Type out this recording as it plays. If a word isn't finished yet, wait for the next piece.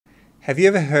Have you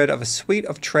ever heard of a suite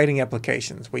of trading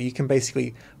applications where you can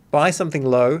basically buy something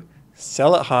low,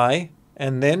 sell it high,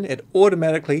 and then it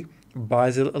automatically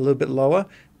buys it a little bit lower,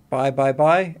 buy,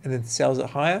 and then sells it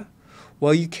higher?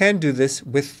 Well, you can do this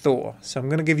with Thor. So I'm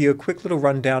going to give you a quick little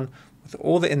rundown with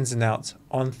all the ins and outs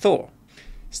on Thor.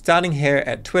 Starting here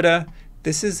at Twitter,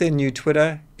 this is their new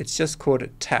Twitter. It's just called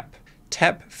Tap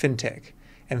Fintech,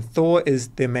 and Thor is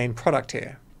their main product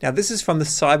here. Now this is from the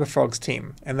Cyberfrogs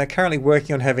team, and they're currently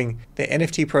working on having their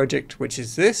NFT project, which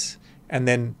is this, and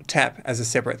then Tap as a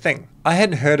separate thing. I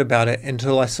hadn't heard about it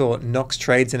until I saw Nox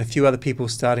Trades and a few other people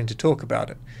starting to talk about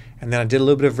it. And then I did a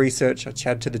little bit of research, I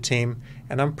chatted to the team,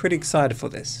 and I'm pretty excited for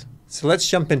this. So let's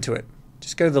jump into it.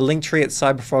 Just go to the link tree at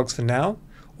Cyberfrogs for now,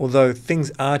 although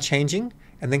things are changing,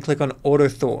 and then click on Auto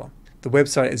Thor. The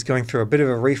website is going through a bit of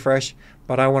a refresh,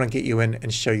 but I want to get you in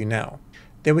and show you now.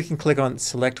 Then we can click on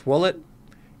Select Wallet,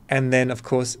 and then of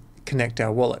course connect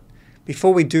our wallet.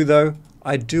 Before we do though,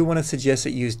 I do want to suggest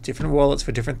that you use different wallets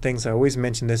for different things. I always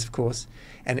mention this, of course.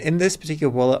 And in this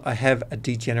particular wallet, I have a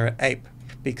degenerate ape,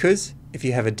 because if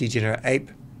you have a degenerate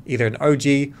ape, either an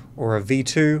OG or a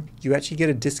V2, you actually get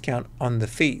a discount on the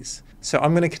fees. So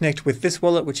I'm going to connect with this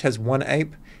wallet, which has one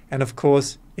ape. And of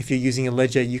course, if you're using a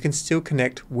ledger, you can still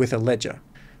connect with a ledger.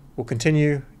 We'll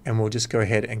continue and we'll just go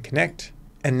ahead and connect.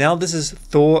 And now this is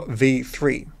Thor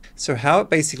V3. So how it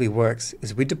basically works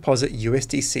is we deposit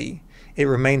USDC, it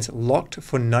remains locked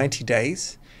for 90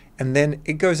 days, and then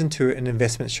it goes into an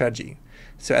investment strategy.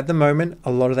 So at the moment,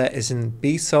 a lot of that is in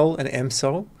BSOL and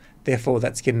MSOL, therefore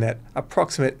that's getting that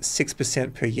approximate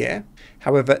 6% per year.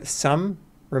 However, some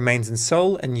remains in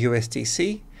SOL and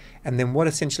USDC, and then what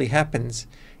essentially happens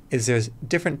is there's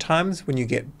different times when you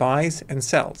get buys and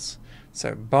sells.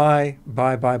 So buy,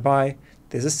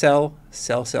 there's a sell,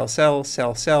 sell,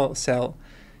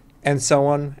 and so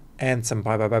on, and some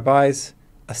buys,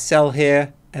 a sell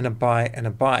here, and a buy and a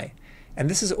buy. And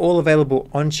this is all available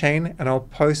on chain, and I'll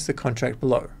post the contract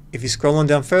below. If you scroll on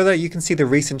down further, you can see the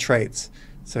recent trades.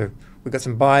 So we've got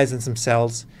some buys and some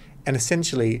sells, and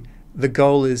essentially the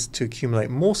goal is to accumulate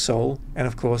more SOL and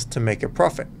of course to make a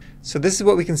profit. So this is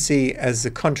what we can see as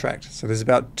the contract. So there's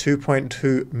about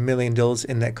 $2.2 million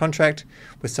in that contract,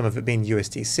 with some of it being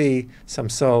USDC, some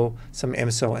SOL, some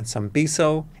MSOL, and some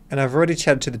BSOL. And I've already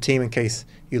chatted to the team in case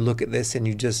you look at this and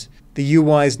the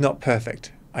UI is not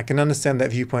perfect. I can understand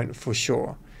that viewpoint for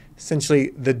sure.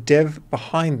 Essentially, the dev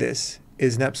behind this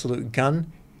is an absolute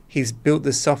gun. He's built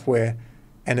this software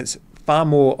and it's far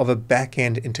more of a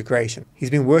back-end integration.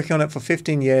 He's been working on it for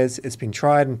 15 years. It's been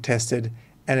tried and tested,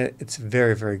 and it's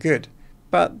very, very good.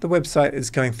 But the website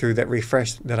is going through that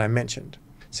refresh that I mentioned.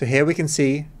 So here we can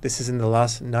see this is in the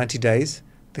last 90 days,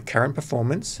 the current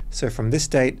performance. So from this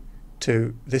date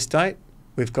to this date,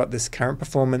 we've got this current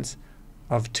performance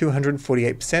of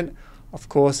 248%. Of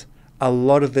course, a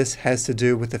lot of this has to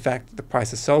do with the fact that the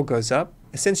price of SOL goes up.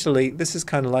 Essentially, this is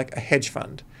kind of like a hedge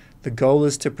fund. The goal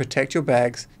is to protect your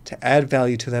bags, to add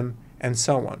value to them, and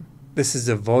so on. This is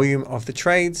the volume of the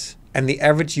trades and the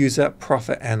average user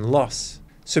profit and loss.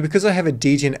 So because I have a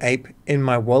degen ape in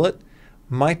my wallet,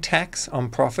 my tax on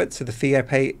profit, so the fee I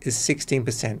pay, is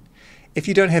 16%. If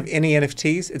you don't have any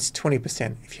NFTs, it's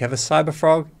 20%. If you have a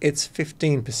Cyberfrog, it's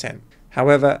 15%.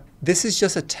 However, this is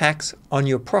just a tax on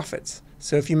your profits.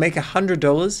 So if you make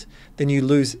 $100, then you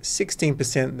lose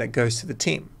 16% that goes to the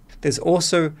team. There's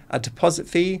also a deposit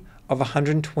fee of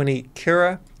 120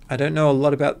 Kira. I don't know a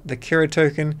lot about the Kira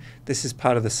token. This is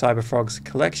part of the Cyberfrogs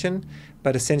collection,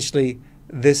 but essentially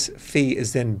this fee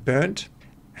is then burnt.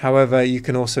 However, you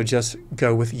can also just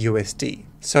go with USD.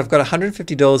 So I've got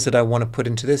 $150 that I want to put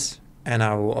into this, and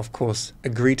I will of course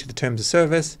agree to the terms of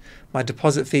service. My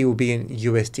deposit fee will be in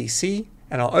USDC,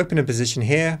 and I'll open a position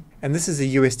here, and this is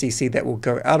the USDC that will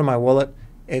go out of my wallet.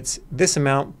 It's this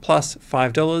amount plus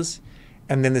 $5.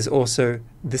 And then there's also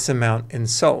this amount in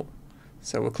SOL.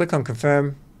 So we'll click on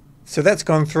confirm. So that's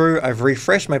gone through. I've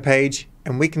refreshed my page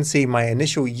and we can see my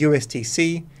initial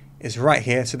USDC is right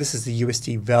here. So this is the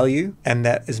USD value, and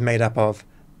that is made up of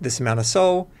this amount of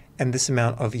SOL and this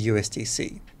amount of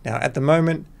USDC. Now at the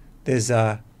moment, there's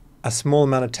a small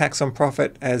amount of tax on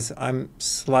profit as I'm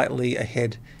slightly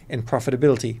ahead in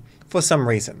profitability for some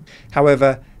reason.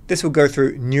 However, this will go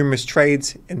through numerous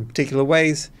trades in particular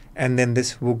ways, and then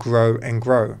this will grow and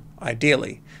grow,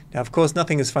 ideally. Now, of course,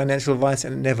 nothing is financial advice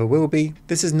and it never will be.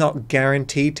 This is not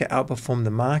guaranteed to outperform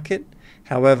the market.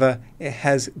 However, it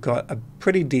has got a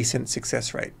pretty decent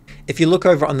success rate. If you look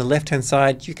over on the left-hand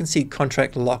side, you can see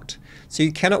contract locked. So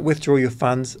you cannot withdraw your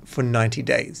funds for 90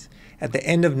 days. At the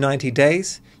end of 90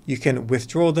 days, you can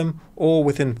withdraw them, or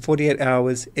within 48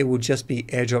 hours, it will just be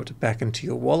airdropped back into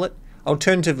your wallet.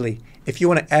 Alternatively, if you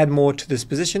want to add more to this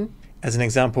position, As an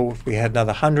example, if we had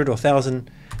another 100 or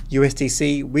 1,000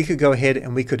 USDC, we could go ahead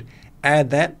and we could add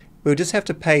that. We'll just have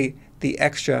to pay the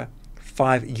extra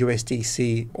 5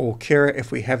 USDC or Kira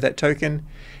if we have that token,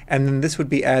 and then this would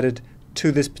be added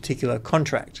to this particular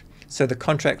contract. So the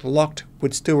contract locked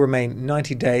would still remain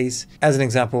 90 days. As an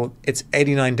example, it's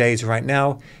 89 days right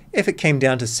now. If it came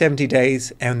down to 70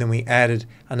 days and then we added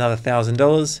another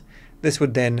 $1,000, this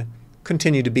would then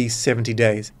continue to be 70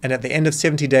 days. And at the end of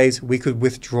 70 days, we could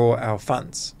withdraw our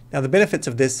funds. Now the benefits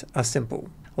of this are simple.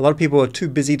 A lot of people are too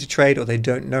busy to trade, or they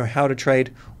don't know how to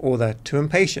trade, or they're too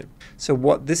impatient. So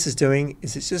what this is doing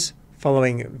is it's just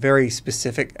following very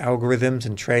specific algorithms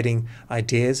and trading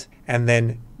ideas. And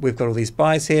then we've got all these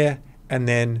buys here, and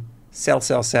then sell,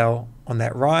 sell, sell on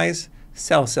that rise,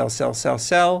 sell, sell, sell, sell,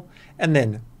 sell, and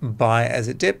then buy as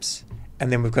it dips.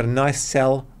 And then we've got a nice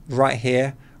sell right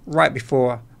here, right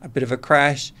before a bit of a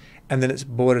crash, and then it's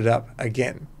boarded up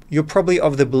again. You're probably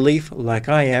of the belief, like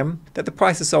I am, that the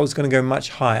price of Sol is going to go much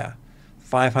higher,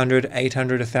 $500,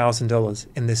 $800, $1,000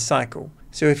 in this cycle.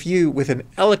 So if you, with an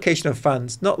allocation of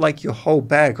funds, not like your whole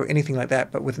bag or anything like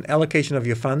that, but with an allocation of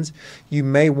your funds, you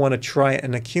may want to try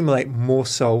and accumulate more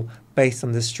Sol based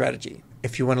on this strategy.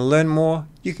 If you want to learn more,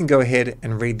 you can go ahead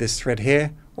and read this thread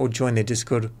here or join their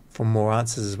Discord for more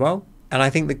answers as well. And I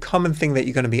think the common thing that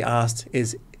you're going to be asked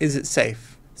is it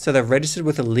safe? So they're registered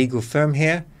with a legal firm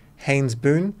here, Haynes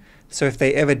Boone. So if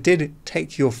they ever did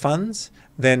take your funds,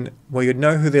 then, well, you'd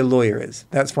know who their lawyer is.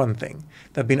 That's one thing.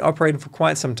 They've been operating for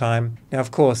quite some time. Now,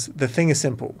 of course, the thing is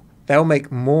simple. They'll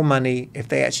make more money if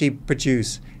they actually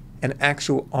produce an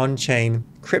actual on-chain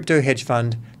crypto hedge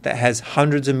fund that has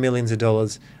hundreds of millions of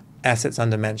dollars assets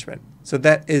under management. So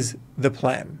that is the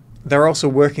plan. They're also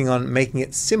working on making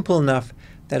it simple enough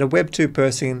that a Web 2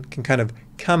 person can kind of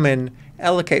come in,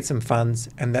 allocate some funds,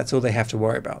 and that's all they have to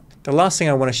worry about. The last thing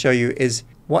I want to show you is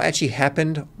what actually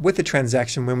happened with the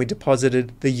transaction when we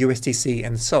deposited the USDC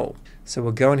and Sol. So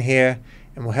we'll go in here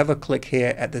and we'll have a click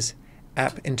here at this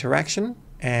app interaction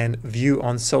and view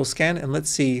on SolScan, and let's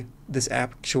see this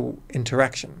actual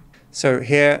interaction. So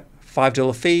here,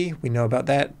 $5 fee, we know about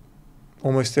that,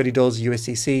 almost $30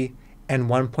 USDC, and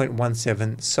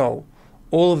 1.17 Sol.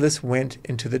 All of this went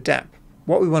into the dApp.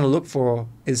 What we want to look for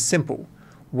is simple.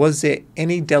 Was there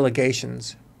any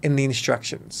delegations in the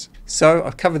instructions? So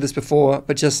I've covered this before,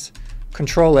 but just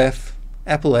Control F,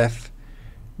 Apple F,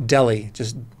 Deli,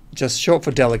 just short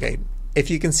for delegate. If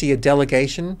you can see a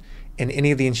delegation in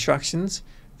any of the instructions,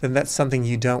 then that's something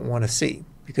you don't want to see,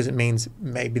 because it means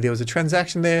maybe there was a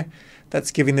transaction there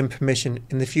that's giving them permission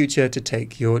in the future to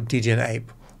take your DGen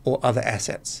Ape or other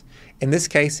assets. In this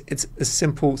case, it's a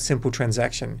simple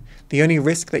transaction. The only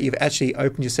risk that you've actually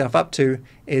opened yourself up to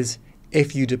is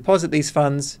if you deposit these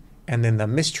funds and then they're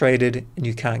mistraded and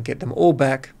you can't get them all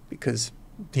back because,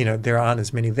 you know, there aren't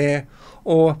as many there,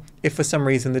 or if for some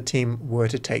reason the team were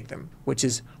to take them, which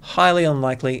is highly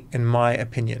unlikely in my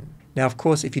opinion. Now, of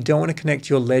course, if you don't want to connect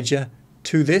your ledger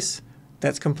to this,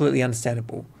 that's completely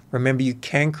understandable. Remember, you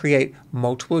can create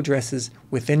multiple addresses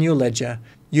within your ledger.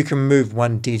 You can move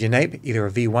one DGen Ape, either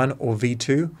a V1 or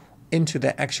V2, into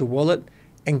the actual wallet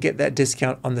and get that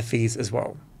discount on the fees as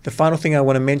well. The final thing I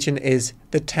want to mention is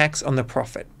the tax on the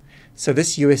profit. So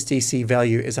this USDC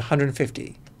value is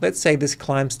 150. Let's say this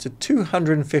climbs to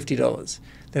 $250.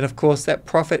 Then of course that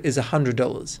profit is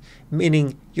 $100,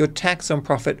 meaning your tax on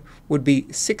profit would be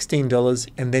 $16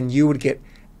 and then you would get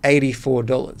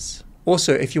 $84.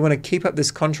 Also, if you want to keep up this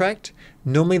contract,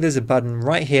 normally there's a button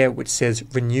right here which says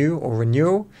renew or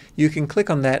renewal. You can click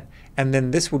on that and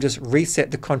then this will just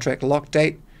reset the contract lock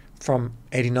date from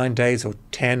 89 days or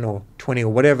 10 or 20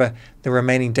 or whatever the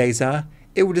remaining days are.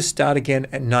 It will just start again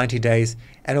at 90 days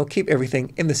and it'll keep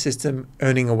everything in the system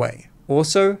earning away.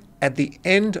 Also, at the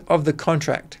end of the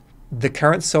contract, the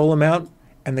current Sol amount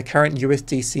and the current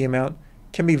USDC amount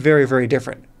can be very, very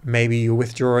different. Maybe you're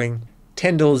withdrawing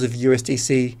 $10 of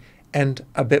USDC and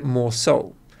a bit more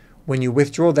Sol. When you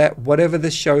withdraw that, whatever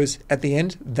this shows at the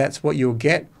end, that's what you'll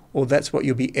get, or that's what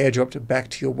you'll be airdropped back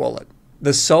to your wallet.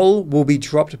 The Sol will be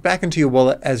dropped back into your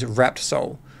wallet as wrapped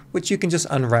Sol, which you can just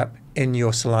unwrap in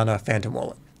your Solana Phantom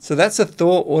wallet. So that's a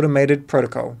Thor automated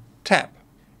protocol, TAP.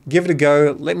 Give it a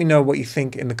go, let me know what you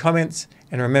think in the comments,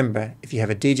 and remember, if you have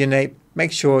a DGen Ape,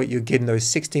 make sure you're getting those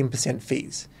 16%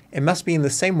 fees. It must be in the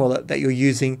same wallet that you're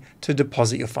using to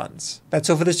deposit your funds. That's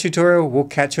all for this tutorial, we'll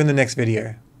catch you in the next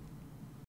video.